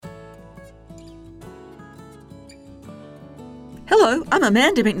Hello, I'm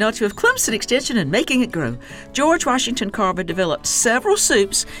Amanda McNulty of Clemson Extension and Making It Grow. George Washington Carver developed several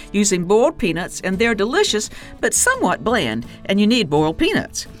soups using boiled peanuts, and they're delicious but somewhat bland, and you need boiled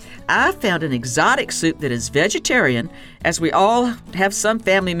peanuts. I found an exotic soup that is vegetarian, as we all have some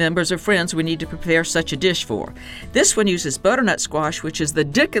family members or friends we need to prepare such a dish for. This one uses butternut squash, which is the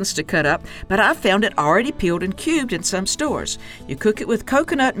dickens to cut up, but I found it already peeled and cubed in some stores. You cook it with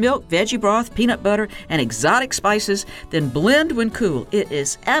coconut milk, veggie broth, peanut butter, and exotic spices, then blend when cool. It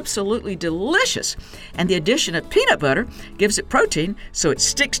is absolutely delicious, and the addition of peanut butter gives it protein so it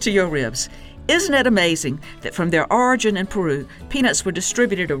sticks to your ribs. Isn't it amazing that from their origin in Peru, peanuts were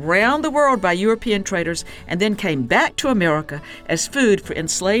distributed around the world by European traders and then came back to America as food for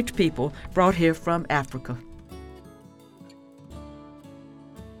enslaved people brought here from Africa?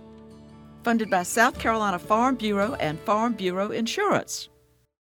 Funded by South Carolina Farm Bureau and Farm Bureau Insurance.